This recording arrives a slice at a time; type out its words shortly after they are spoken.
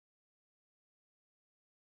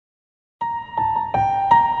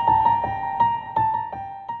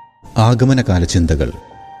ആഗമനകാല ചിന്തകൾ.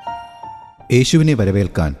 യേശുവിനെ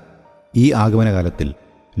വരവേൽക്കാൻ ഈ ആഗമനകാലത്തിൽ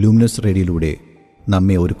ലൂമിനസ് റേഡിയോയിലൂടെ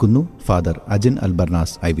നമ്മെ ഒരുക്കുന്നു father Ajan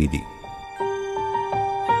Albernas IVD.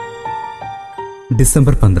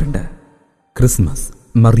 December 12 Christmas,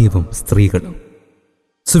 മറിയവും സ്ത്രീകളും.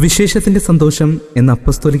 സുവിശേഷത്തിന്റെ സന്തോഷം എന്ന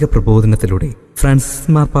അപ്പസ്തോലിക പ്രബോധനത്തിലൂടെ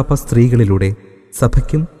ഫ്രാൻസിസ് മാർപ്പാപ്പ സ്ത്രീകളിലൂടെ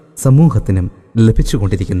സഭയ്ക്കും സമൂഹത്തിനും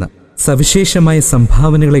ലഭിച്ചുകൊണ്ടിരിക്കുന്ന സവിശേഷമായ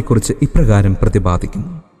സംഭാവനകളെക്കുറിച്ച് ഇപ്രകാരം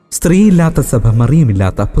പ്രതിപാദിക്കുന്നു. സ്ത്രീയില്ലാത്ത സഭ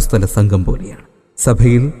മറിയമില്ലാത്ത അപ്പസ്തോല സംഘം പോലെയാണ്.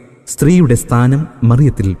 സഭയിൽ സ്ത്രീയുടെ സ്ഥാനം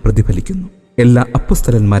മറിയത്തിൽ പ്രതിഫലിക്കുന്നു. എല്ലാ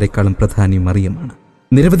അപ്പസ്തലന്മാരെക്കാളും പ്രധാനം മറിയമാണ്.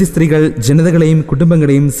 നിരവധി സ്ത്രീകൾ ജനതകളെയും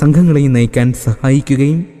കുടുംബങ്ങളെയും സംഘങ്ങളെയും നയിക്കാൻ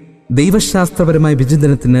സഹായിക്കുകയും ദൈവശാസ്ത്രപരമായ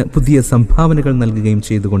വിചിന്തനത്തിന് പുതിയ സംഭാവനകൾ നൽകുകയും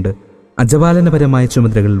ചെയ്തുകൊണ്ട് അജപാലനപരമായ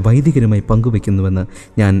ചുമതലകൾ വൈദികരുമായി പങ്കുവയ്ക്കുന്നുവെന്ന്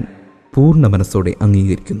ഞാൻ പൂർണ്ണ മനസ്സോടെ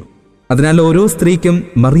അംഗീകരിക്കുന്നു. അതിനാൽ ഓരോ സ്ത്രീക്കും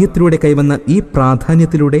മറിയത്തിലൂടെ കൈവന്ന ഈ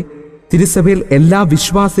പ്രാധാന്യത്തിലൂടെ തിരുസഭയിൽ എല്ലാ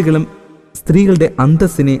വിശ്വാസികളും സ്ത്രീകളുടെ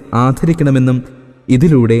അന്തസ്സിനെ ആദരിക്കണമെന്നും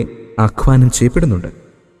ഇതിലൂടെ ആഹ്വാനം ചെയ്യപ്പെടുന്നുണ്ട്.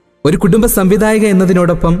 ഒരു കുടുംബ സംവിധായിക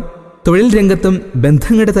എന്നതിനോടൊപ്പം തൊഴിൽ രംഗത്തും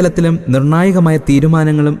ബന്ധങ്ങളുടെ തലത്തിലും നിർണായകമായ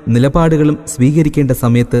തീരുമാനങ്ങളും നിലപാടുകളും സ്വീകരിക്കേണ്ട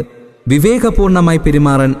സമയത്ത് വിവേകപൂർണമായി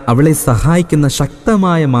പെരുമാറാൻ അവളെ സഹായിക്കുന്ന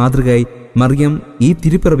ശക്തമായ മാതൃകയായി മറിയം ഈ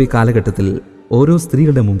തിരുപ്പിറവി കാലഘട്ടത്തിൽ ഓരോ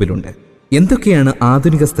സ്ത്രീകളുടെ മുമ്പിലുണ്ട്. എന്തൊക്കെയാണ്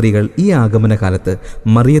ആധുനിക സ്ത്രീകൾ ഈ ആഗമന കാലത്ത്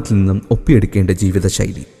മറിയത്തിൽ നിന്നും ഒപ്പിയെടുക്കേണ്ട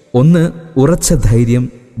ജീവിതശൈലി? 1. ഉറച്ച ധൈര്യം,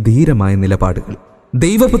 ധീരമായ നിലപാടുകൾ.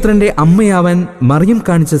 ദൈവപുത്രന്റെ അമ്മയാവാൻ മറിയം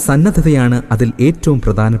കാണിച്ച സന്നദ്ധതയാണ് അതിൽ ഏറ്റവും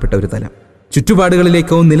പ്രധാനപ്പെട്ട ഒരു തലം.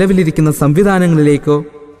 ചുറ്റുപാടുകളിലേക്കോ നിലവിലിരിക്കുന്ന സംവിധാനങ്ങളിലേക്കോ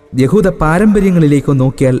യഹൂദ പാരമ്പര്യങ്ങളിലേക്കോ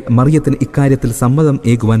നോക്കിയാൽ മറിയത്തിന് ഇക്കാര്യത്തിൽ സമ്മതം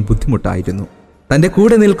ഏകുവാൻ ബുദ്ധിമുട്ടായിരുന്നു. തന്റെ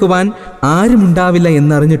കൂടെ നിൽക്കുവാൻ ആരുമുണ്ടാവില്ല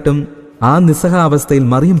എന്നറിഞ്ഞിട്ടും ആ നിസ്സഹാവസ്ഥയിൽ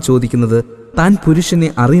മറിയം ചോദിക്കുന്നത് താൻ പുരുഷനെ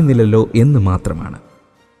അറിയുന്നില്ലല്ലോ എന്ന് മാത്രമാണ്.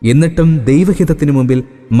 എന്നിട്ടും ദൈവഹിതത്തിനു മുമ്പിൽ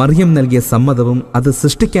മറിയം നൽകിയ സമ്മതവും അത്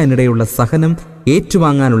സൃഷ്ടിക്കാനിടയുള്ള സഹനം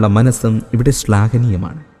ഏറ്റുവാങ്ങാനുള്ള മനസ്സും ഇവിടെ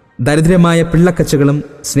ശ്ലാഘനീയമാണ്. ദരിദ്രമായ പിള്ളക്കച്ചകളും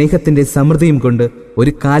സ്നേഹത്തിന്റെ സമൃദ്ധിയും കൊണ്ട്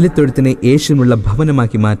ഒരു കാലിത്തൊഴുത്തിനെ യേശുവിനുള്ള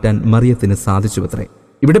ഭവനമാക്കി മാറ്റാൻ മറിയത്തിന് സാധിച്ചുവത്രേ.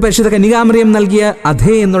 ഇവിടെ പരിശുദ്ധ കന്യകാമറിയം നൽകിയ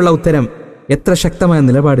അധേ എന്നുള്ള ഉത്തരം എത്ര ശക്തമായ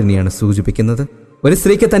നിലപാടിനെയാണ് സൂചിപ്പിക്കുന്നത്. ഒരു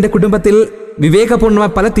സ്ത്രീക്ക് തന്റെ കുടുംബത്തിൽ വിവേകപൂർണമായ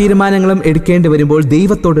പല തീരുമാനങ്ങളും എടുക്കേണ്ടി വരുമ്പോൾ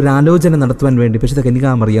ദൈവത്തോടൊരു ആലോചന നടത്തുവാൻ വേണ്ടി പരിശുദ്ധ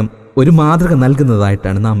കന്യകാമറിയം ഒരു മാതൃക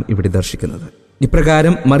നൽകുന്നതായിട്ടാണ് നാം ഇവിടെ ദർശിക്കുന്നത്.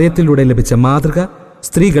 ഇപ്രകാരം മറിയത്തിലൂടെ ലഭിച്ച മാതൃക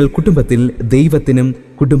സ്ത്രീകൾ കുടുംബത്തിൽ ദൈവത്തിനും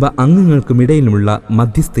കുടുംബ അംഗങ്ങൾക്കുമിടയിലുമുള്ള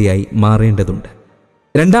മധ്യസ്ഥയായി മാറേണ്ടതുണ്ട്.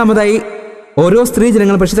 രണ്ടാമതായി, ഓരോ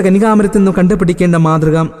സ്ത്രീജനങ്ങളും പരിശുദ്ധ കന്യകാമറിയത്തിൽ നിന്നും കണ്ടുപിടിക്കേണ്ട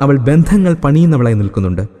മാതൃക അവൾ ബന്ധങ്ങൾ പണിയുന്നവളായി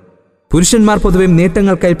നിൽക്കുന്നുണ്ട്. പുരുഷന്മാർ പൊതുവെ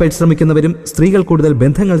നേട്ടങ്ങൾക്കായി പരിശ്രമിക്കുന്നവരും സ്ത്രീകൾ കൂടുതൽ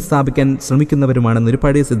ബന്ധങ്ങൾ സ്ഥാപിക്കാൻ ശ്രമിക്കുന്നവരുമാണെന്നൊരു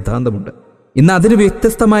പഴയ സിദ്ധാന്തമുണ്ട്. ഇന്ന് അതിന്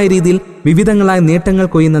വ്യത്യസ്തമായ രീതിയിൽ വിവിധങ്ങളായ നേട്ടങ്ങൾ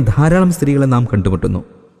കൊയ്യുന്ന ധാരാളം സ്ത്രീകളെ നാം കണ്ടുമുട്ടുന്നു.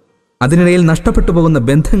 അതിനിടയിൽ നഷ്ടപ്പെട്ടു പോകുന്ന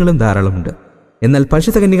ബന്ധങ്ങളും ധാരാളമുണ്ട്. എന്നാൽ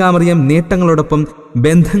പരിശുദ്ധ കന്യകാമറിയം നേട്ടങ്ങളോടൊപ്പം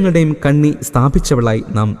ബന്ധങ്ങളുടെയും കണ്ണി സ്ഥാപിച്ചവളായി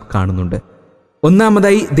നാം കാണുന്നുണ്ട്.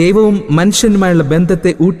 ഒന്നാമതായി, ദൈവവും മനുഷ്യനുമായുള്ള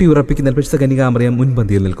ബന്ധത്തെ ഊട്ടിയുറപ്പിക്കുന്ന പരിശുദ്ധ കന്യകാമറിയം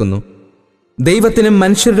മുൻപന്തിയിൽ നിൽക്കുന്നു. ദൈവത്തിനും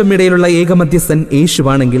മനുഷ്യരുടെ ഇടയിലുള്ള ഏകമധ്യസ്ഥൻ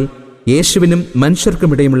യേശുവാണെങ്കിൽ യേശുവിനും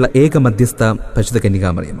മനുഷ്യർക്കുമിടയുമുള്ള ഏകമധ്യസ്ഥ പരിശുദ്ധ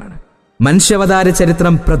കന്യകാമറിയമാണ്. മനുഷ്യാവതാര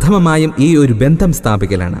ചരിത്രം പ്രഥമമായും ഈ ഒരു ബന്ധം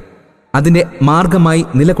സ്ഥാപിക്കലാണ്. അതിന്റെ മാർഗമായി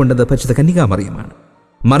നിലകൊണ്ടത് പരിശുദ്ധ കന്യകാമറിയമാണ്.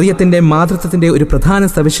 മറിയത്തിന്റെ മാതൃത്വത്തിന്റെ ഒരു പ്രധാന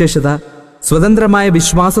സവിശേഷത സ്വതന്ത്രമായ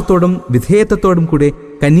വിശ്വാസത്തോടും വിധേയത്വത്തോടും കൂടെ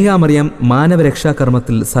കന്യകാമറിയം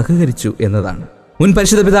മാനവരക്ഷാകർമ്മത്തിൽ സഹകരിച്ചു എന്നതാണ്. മുൻ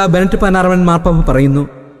പരിശുദ്ധ പിതാവ് ബെനറ്റ് 16 മാർപ്പാപ്പ പറയുന്നു,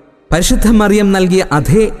 പരിശുദ്ധ മറിയം നൽകിയ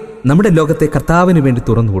അധേ നമ്മുടെ ലോകത്തെ കർത്താവിന് വേണ്ടി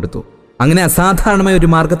തുറന്നു കൊടുത്തു. അങ്ങനെ അസാധാരണമായ ഒരു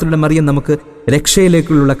മാർഗത്തിലുള്ള മറിയം നമുക്ക്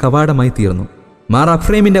രക്ഷയിലേക്കുള്ള കവാടമായി തീർന്നു. മാർ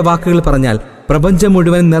അഫ്രേമിന്റെ വാക്കുകൾ പറഞ്ഞാൽ, പ്രപഞ്ചം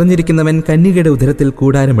മുഴുവൻ നിറഞ്ഞിരിക്കുന്നവൻ കന്യകയുടെ ഉദരത്തിൽ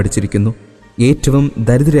കൂടാരമടിച്ചിരിക്കുന്നു. ഏറ്റവും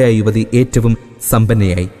ദരിദ്രയായ യുവതി ഏറ്റവും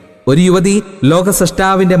സമ്പന്നയായി. ഒരു യുവതി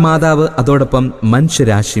ലോകസൃഷ്ടാവിന്റെ മാതാവ്, അതോടൊപ്പം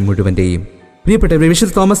മനുഷ്യരാശി മുഴുവന്റെയും. പ്രിയപ്പെട്ട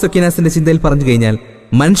വിശുദ്ധ തോമസ് അക്വീനാസിന്റെ ചിന്തയിൽ പറഞ്ഞു കഴിഞ്ഞാൽ,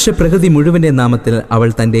 മനുഷ്യപ്രകൃതി മുഴുവന്റെ നാമത്തിൽ അവൾ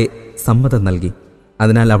തന്റെ സമ്മതം നൽകി.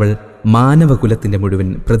 അതിനാൽ അവൾ മാനവകുലത്തിന്റെ മുഴുവൻ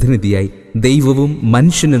പ്രതിനിധിയായി ദൈവവും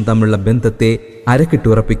മനുഷ്യനും തമ്മിലുള്ള ബന്ധത്തെ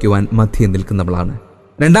അരക്കിട്ടുറപ്പിക്കുവാൻ മധ്യേ നിൽക്കുന്നവളാണ്.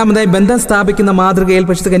 രണ്ടാമതായി, ബന്ധം സ്ഥാപിക്കുന്ന മാതൃകയിൽ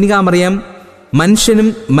പരിശുദ്ധ കന്യകാമറിയം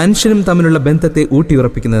മനുഷ്യനും തമ്മിലുള്ള ബന്ധത്തെ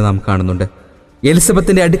ഊട്ടിയുറപ്പിക്കുന്നത് നാം കാണുന്നുണ്ട്.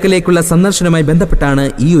 എലിസബത്തിന്റെ അടുക്കലേക്കുള്ള സന്ദർശനവുമായി ബന്ധപ്പെട്ടാണ്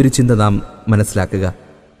ഈ ഒരു ചിന്ത നാം മനസ്സിലാക്കുക.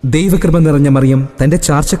 ദൈവകൃപ നിറഞ്ഞ മറിയം തന്റെ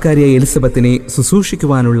ചാർച്ചക്കാരിയായ എലിസബത്തിനെ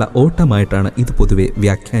ശുശ്രൂഷിക്കുവാനുള്ള ഓട്ടമായിട്ടാണ് ഇത് പൊതുവെ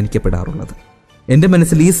വ്യാഖ്യാനിക്കപ്പെടാറുള്ളത്. എന്റെ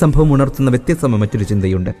മനസ്സിൽ ഈ സംഭവം ഉണർത്തുന്ന വ്യത്യസ്തമായ മറ്റൊരു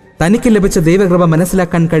ചിന്തയുണ്ട്. തനിക്ക് ലഭിച്ച ദൈവകൃപ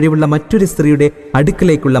മനസ്സിലാക്കാൻ കഴിവുള്ള മറ്റൊരു സ്ത്രീയുടെ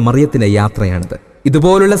അടുക്കലേക്കുള്ള മറിയത്തിന്റെ യാത്രയാണിത്.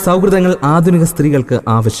 ഇതുപോലുള്ള സൗഹൃദങ്ങൾ ആധുനിക സ്ത്രീകൾക്ക്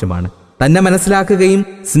ആവശ്യമാണ്. തന്നെ മനസ്സിലാക്കുകയും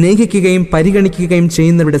സ്നേഹിക്കുകയും പരിഗണിക്കുകയും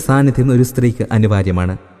ചെയ്യുന്നവരുടെ സാന്നിധ്യം ഒരു സ്ത്രീക്ക്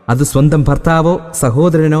അനിവാര്യമാണ്. അത് സ്വന്തം ഭർത്താവോ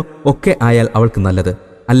സഹോദരനോ ഒക്കെ ആയാൽ അവൾക്ക് നല്ലത്.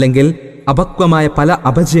 അല്ലെങ്കിൽ അപക്വമായ പല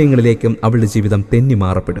അപജയങ്ങളിലേക്കും അവളുടെ ജീവിതം തെന്നി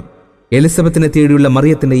മാറപ്പെടും. എലിസബത്തിനെ തേടിയുള്ള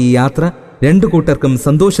മറിയത്തിന്റെ ഈ യാത്ര രണ്ടു കൂട്ടർക്കും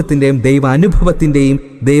സന്തോഷത്തിന്റെയും ദൈവ അനുഭവത്തിന്റെയും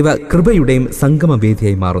ദൈവ കൃപയുടെയും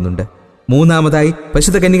സംഗമവേദിയായി മാറുന്നുണ്ട്. മൂന്നാമതായി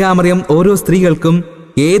പരിശുദ്ധ കന്യകാമറിയം ഓരോ സ്ത്രീകൾക്കും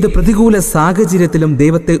ഏത് പ്രതികൂല സാഹചര്യത്തിലും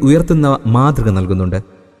ദൈവത്തെ ഉയർത്തുന്ന മാതൃക നൽകുന്നുണ്ട്.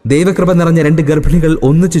 ദൈവകൃപ നിറഞ്ഞ രണ്ട് ഗർഭിണികൾ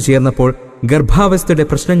ഒന്നിച്ചു ചേർന്നപ്പോൾ ഗർഭാവസ്ഥയുടെ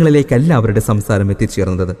പ്രശ്നങ്ങളിലേക്കല്ല അവരുടെ സംസാരം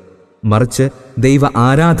എത്തിച്ചേർന്നത്, മറിച്ച് ദൈവ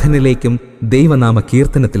ആരാധനയിലേക്കും ദൈവനാമ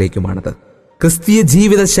കീർത്തനത്തിലേക്കുമാണത്. ക്രിസ്തീയ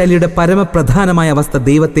ജീവിതശൈലിയുടെ പരമപ്രധാനമായ അവസ്ഥ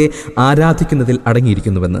ദൈവത്തെ ആരാധിക്കുന്നതിൽ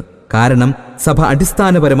അടങ്ങിയിരിക്കുന്നുവെന്ന്. കാരണം സഭ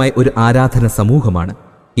അടിസ്ഥാനപരമായി ഒരു ആരാധന സമൂഹമാണ്.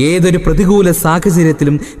 ഏതൊരു പ്രതികൂല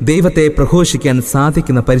സാഹചര്യത്തിലും ദൈവത്തെ പ്രഘോഷിക്കാൻ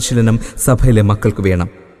സാധിക്കുന്ന പരിശീലനം സഭയിലെ മക്കൾക്ക് വേണം.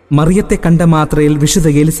 മറിയത്തെ കണ്ട മാത്രയിൽ വിശുദ്ധ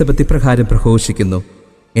എലിസബത്ത് ഇപ്രകാരം പ്രഘോഷിക്കുന്നു: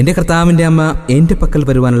 എൻ്റെ കർത്താവിൻ്റെ അമ്മ എൻ്റെ പക്കൽ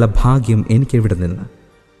വരുവാനുള്ള ഭാഗ്യം എനിക്കെവിടെ നിന്ന്.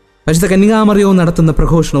 പരിശുദ്ധ കന്യകാമറിയവും നടത്തുന്ന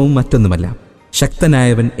പ്രഘോഷണവും മറ്റൊന്നുമല്ല,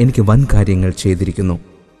 ശക്തനായവൻ എനിക്ക് വൻ കാര്യങ്ങൾ ചെയ്തിരിക്കുന്നു.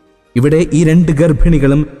 ഇവിടെ ഈ രണ്ട്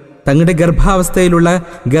ഗർഭിണികളും തങ്ങളുടെ ഗർഭാവസ്ഥയിലുള്ള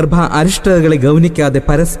ഗർഭ അരിഷ്ടതകളെ ഗൗനിക്കാതെ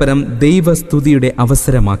പരസ്പരം ദൈവസ്തുതിയുടെ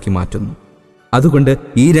അവസരമാക്കി മാറ്റുന്നു. അതുകൊണ്ട്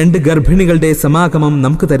ഈ രണ്ട് ഗർഭിണികളുടെ സമാഗമം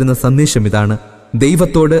നമുക്ക് തരുന്ന സന്ദേശം ഇതാണ്: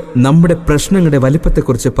 ദൈവത്തോട് നമ്മുടെ പ്രശ്നങ്ങളുടെ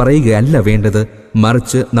വലിപ്പത്തെക്കുറിച്ച് പറയുകയല്ല വേണ്ടത്,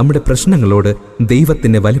 മറിച്ച് നമ്മുടെ പ്രശ്നങ്ങളോട്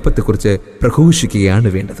ദൈവത്തിന്റെ വലിപ്പത്തെക്കുറിച്ച് പ്രഘോഷിക്കുകയാണ്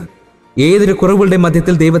വേണ്ടത്. ഏതൊരു കുറവുകളുടെ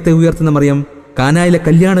മധ്യത്തിൽ ദൈവത്തെ ഉയർത്തുന്ന മറിയം കാനായിലെ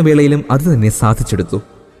കല്യാണവേളയിലും അത് തന്നെ സാധിച്ചെടുത്തു.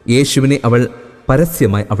 യേശുവിനെ അവൾ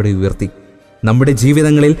പരസ്യമായി അവിടെ ഉയർത്തി. നമ്മുടെ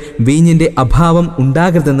ജീവിതങ്ങളിൽ വീഞ്ഞിന്റെ അഭാവം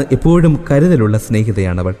ഉണ്ടാകരുതെന്ന് എപ്പോഴും കരുതലുള്ള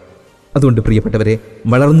സ്നേഹിതയാണവൾ. അതുകൊണ്ട് പ്രിയപ്പെട്ടവരെ,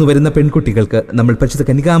 വളർന്നു വരുന്ന പെൺകുട്ടികൾക്ക് നമ്മൾ പരിശുദ്ധ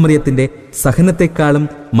കന്യകാമറിയത്തിന്റെ സഹനത്തെക്കാളും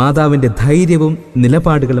മാതാവിന്റെ ധൈര്യവും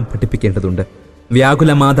നിലപാടുകളും പഠിപ്പിക്കേണ്ടതുണ്ട്.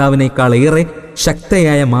 വ്യാകുല മാതാവിനേക്കാൾ ഏറെ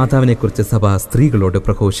ശക്തയായ മാതാവിനെക്കുറിച്ച് സഭ സ്ത്രീകളോട്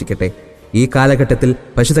പ്രഘോഷിക്കട്ടെ. ഈ കാലഘട്ടത്തിൽ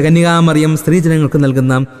പരിശുദ്ധ കന്യകാമറിയം സ്ത്രീജനങ്ങൾക്ക്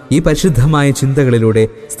നൽകുന്ന ഈ പരിശുദ്ധമായ ചിന്തകളിലൂടെ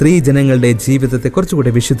സ്ത്രീജനങ്ങളുടെ ജീവിതത്തെ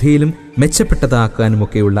കുറച്ചുകൂടെ വിശുദ്ധിയിലും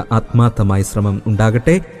മെച്ചപ്പെട്ടതാക്കാനുമൊക്കെയുള്ള ആത്മാർത്ഥമായ ശ്രമം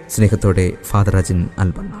ഉണ്ടാകട്ടെ. സ്നേഹത്തോടെ ഫാദർ അജിൻ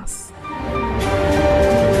അൽബർനാസ്.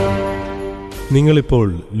 നിങ്ങളിപ്പോൾ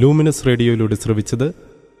ലൂമിനസ് റേഡിയോയിലൂടെ ശ്രവിച്ചത്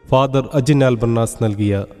ഫാദർ അജിൻ അൽബർനാസ്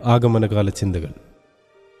നൽകിയ ആഗമനകാല ചിന്തകൾ.